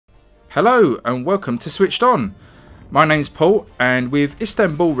Hello and welcome to Switched On. My name's Paul, and with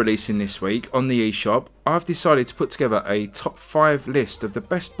Istanbul releasing this week on the eShop, I've decided to put together a top 5 list of the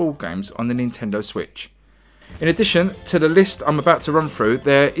best board games on the Nintendo Switch. In addition to the list I'm about to run through,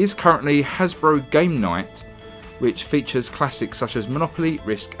 there is currently Hasbro Game Night, which features classics such as Monopoly,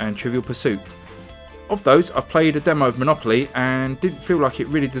 Risk and Trivial Pursuit. Of those, I've played a demo of Monopoly and didn't feel like it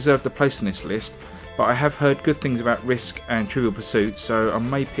really deserved a place on this list, but I have heard good things about Risk and Trivial Pursuit, so I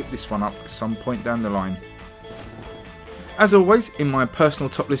may pick this one up at some point down the line. As always, in my personal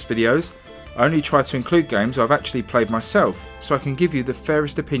top list videos, I only try to include games I've actually played myself, so I can give you the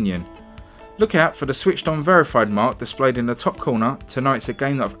fairest opinion. Look out for the Switched On verified mark displayed in the top corner to know it's a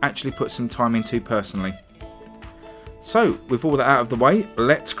game that I've actually put some time into personally. So, with all that out of the way,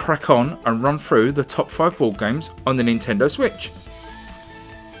 let's crack on and run through the top 5 board games on the Nintendo Switch.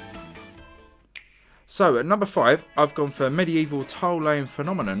 So at number 5, I've gone for medieval tile-laying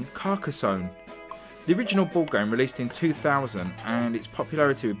phenomenon Carcassonne. The original board game released in 2000, and its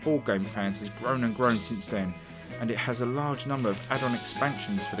popularity with board game fans has grown and grown since then, and it has a large number of add-on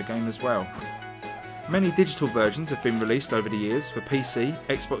expansions for the game as well. Many digital versions have been released over the years for PC,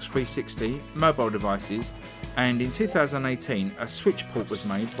 Xbox 360, mobile devices, and in 2018 a Switch port was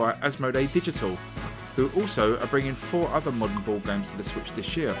made by Asmodee Digital, who also are bringing 4 other modern board games to the Switch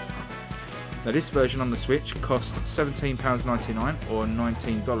this year. Now this version on the Switch costs £17.99 or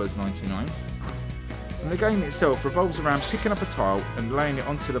 $19.99, and the game itself revolves around picking up a tile and laying it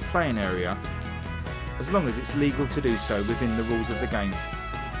onto the playing area, as long as it's legal to do so within the rules of the game.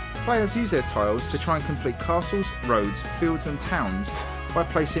 Players use their tiles to try and complete castles, roads, fields and towns by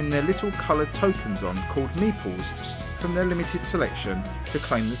placing their little coloured tokens on, called meeples, from their limited selection to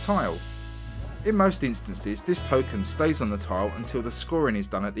claim the tile. In most instances, this token stays on the tile until the scoring is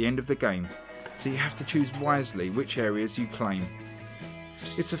done at the end of the game, so you have to choose wisely which areas you claim.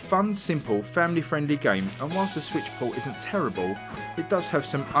 It's a fun, simple, family-friendly game, and whilst the Switch port isn't terrible, it does have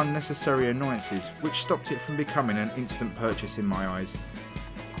some unnecessary annoyances which stopped it from becoming an instant purchase in my eyes.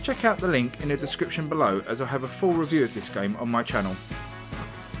 Check out the link in the description below, as I have a full review of this game on my channel.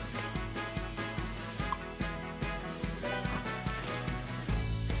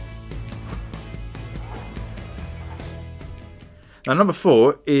 Now number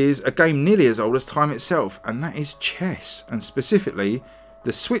 4 is a game nearly as old as time itself, and that is chess, and specifically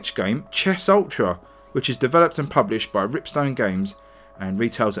the Switch game Chess Ultra, which is developed and published by Ripstone Games and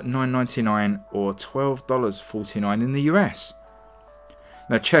retails at $9.99 or $12.49 in the US.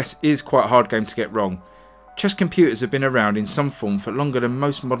 Now chess is quite a hard game to get wrong. Chess computers have been around in some form for longer than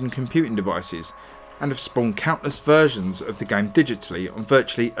most modern computing devices, and have spawned countless versions of the game digitally on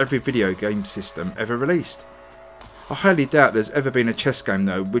virtually every video game system ever released. I highly doubt there's ever been a chess game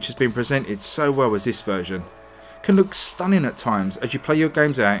though which has been presented so well as this version. It can look stunning at times as you play your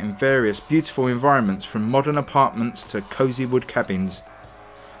games out in various beautiful environments, from modern apartments to cosy wood cabins.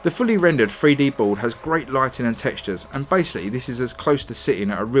 The fully rendered 3D board has great lighting and textures, and basically this is as close to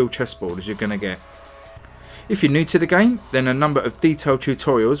sitting at a real chessboard as you're going to get. If you're new to the game, then a number of detailed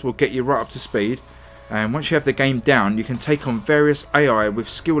tutorials will get you right up to speed, and once you have the game down you can take on various AI with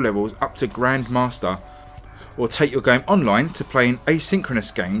skill levels up to Grandmaster, or take your game online to play in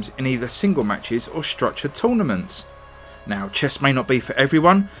asynchronous games in either single matches or structured tournaments. Now chess may not be for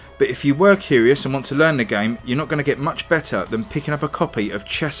everyone, but if you were curious and want to learn the game, you're not going to get much better than picking up a copy of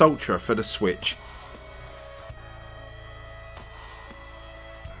Chess Ultra for the Switch.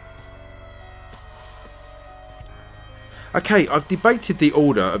 Okay, I've debated the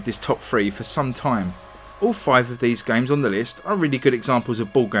order of this top 3 for some time. All 5 of these games on the list are really good examples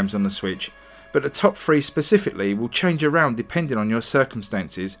of board games on the Switch, but the top 3 specifically will change around depending on your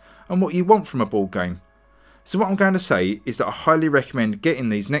circumstances and what you want from a board game. So what I'm going to say is that I highly recommend getting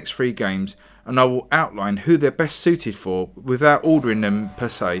these next 3 games, and I will outline who they're best suited for without ordering them per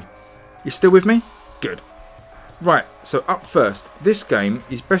se. You still with me? Good. Right, so up first, this game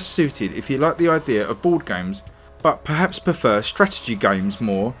is best suited if you like the idea of board games, but perhaps prefer strategy games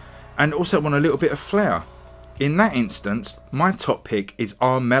more and also want a little bit of flair. In that instance, my top pick is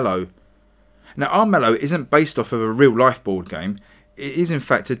Armello. Now Armello isn't based off of a real life board game, it is in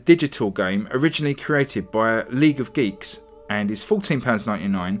fact a digital game originally created by League of Geeks and is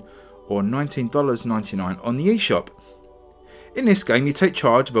 £14.99 or $19.99 on the eShop. In this game you take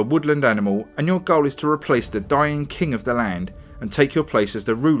charge of a woodland animal, and your goal is to replace the dying king of the land and take your place as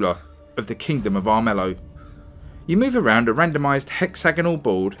the ruler of the kingdom of Armello. You move around a randomised hexagonal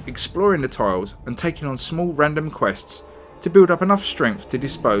board, exploring the tiles and taking on small random quests to build up enough strength to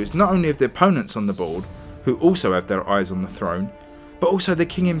dispose not only of the opponents on the board, who also have their eyes on the throne, but also the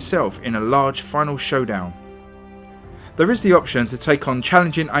king himself in a large final showdown. There is the option to take on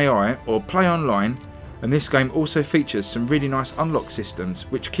challenging AI or play online, and this game also features some really nice unlock systems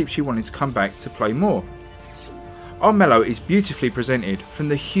which keeps you wanting to come back to play more. Armello is beautifully presented, from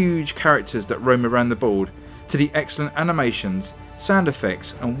the huge characters that roam around the board to the excellent animations, sound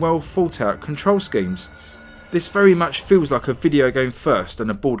effects and well thought out control schemes. This very much feels like a video game first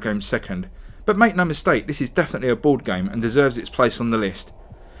and a board game second, but make no mistake, this is definitely a board game and deserves its place on the list.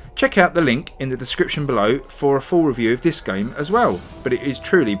 Check out the link in the description below for a full review of this game as well, but it is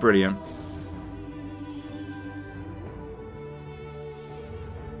truly brilliant.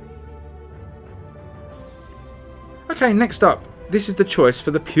 Okay, next up, this is the choice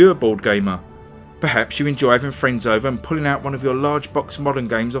for the pure board gamer. Perhaps you enjoy having friends over and pulling out one of your large box modern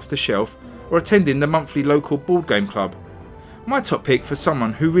games off the shelf, or attending the monthly local board game club. My top pick for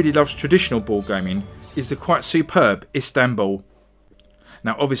someone who really loves traditional board gaming is the quite superb Istanbul.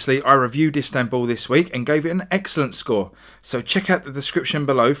 Now obviously I reviewed Istanbul this week and gave it an excellent score, so check out the description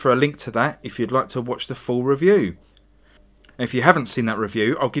below for a link to that if you'd like to watch the full review. And if you haven't seen that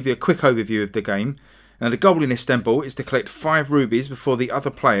review, I'll give you a quick overview of the game. Now the goal in Istanbul is to collect 5 rubies before the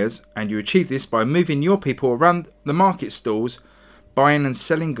other players, and you achieve this by moving your people around the market stalls, buying and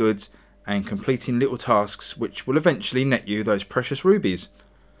selling goods and completing little tasks which will eventually net you those precious rubies.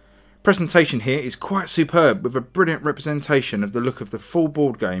 Presentation here is quite superb, with a brilliant representation of the look of the full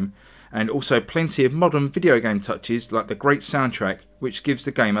board game, and also plenty of modern video game touches like the great soundtrack which gives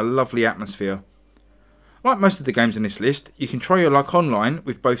the game a lovely atmosphere. Like most of the games in this list, you can try your luck online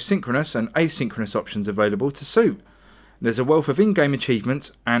with both synchronous and asynchronous options available to suit. There's a wealth of in-game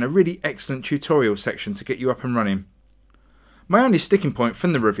achievements and a really excellent tutorial section to get you up and running. My only sticking point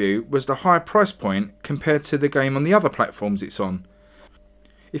from the review was the high price point compared to the game on the other platforms it's on.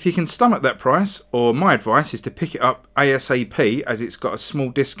 If you can stomach that price, or my advice is to pick it up ASAP as it's got a small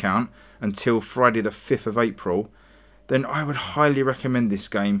discount until Friday the 5th of April, then I would highly recommend this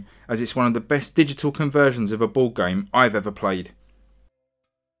game, as it's one of the best digital conversions of a board game I've ever played.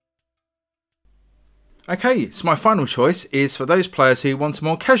 Okay, so my final choice is for those players who want a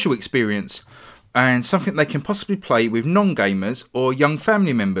more casual experience and something they can possibly play with non-gamers or young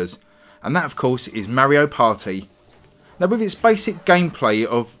family members, and that of course is Mario Party. Now with its basic gameplay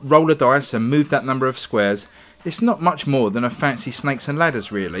of roll a dice and move that number of squares, it's not much more than a fancy snakes and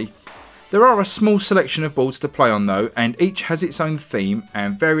ladders really. There are a small selection of boards to play on though, and each has its own theme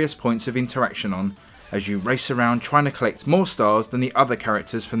and various points of interaction on, as you race around trying to collect more stars than the other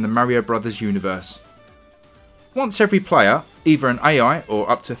characters from the Mario Brothers universe. Once every player, either an AI or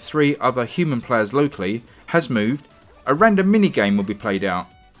up to 3 other human players locally, has moved, a random minigame will be played out.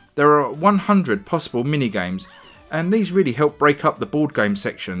 There are 100 possible minigames, and these really help break up the board game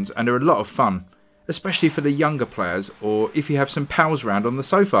sections and are a lot of fun, especially for the younger players or if you have some pals around on the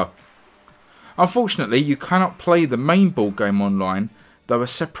sofa. Unfortunately, you cannot play the main board game online, though a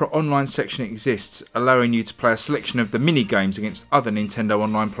separate online section exists allowing you to play a selection of the mini games against other Nintendo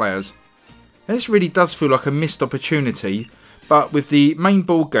Online players. And this really does feel like a missed opportunity, but with the main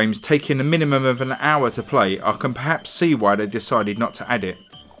board games taking a minimum of an hour to play, I can perhaps see why they decided not to add it.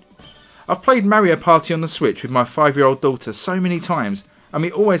 I've played Mario Party on the Switch with my 5-year-old daughter so many times, and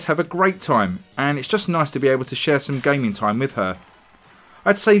we always have a great time, and it's just nice to be able to share some gaming time with her.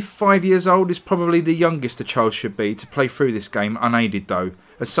 I'd say 5 years old is probably the youngest a child should be to play through this game unaided though,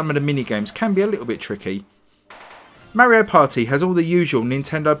 as some of the minigames can be a little bit tricky. Mario Party has all the usual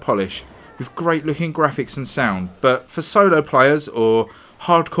Nintendo polish, with great looking graphics and sound, but for solo players or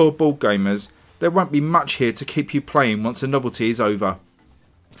hardcore board gamers, there won't be much here to keep you playing once the novelty is over.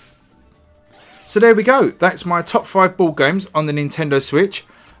 So there we go, that's my top 5 board games on the Nintendo Switch.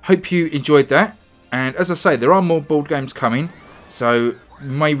 Hope you enjoyed that, and as I say, there are more board games coming, so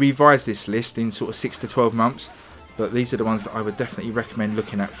may revise this list in sort of 6 to 12 months, but these are the ones that I would definitely recommend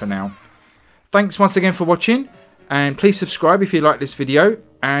looking at for now. Thanks once again for watching, and please subscribe if you like this video,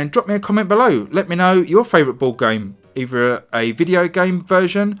 and drop me a comment below. Let me know your favourite board game, either a video game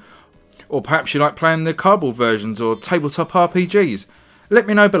version, or perhaps you like playing the cardboard versions or tabletop RPGs. Let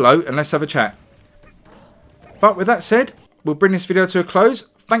me know below and let's have a chat. But with that said, we'll bring this video to a close.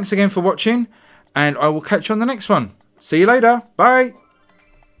 Thanks again for watching, and I will catch you on the next one. See you later. Bye.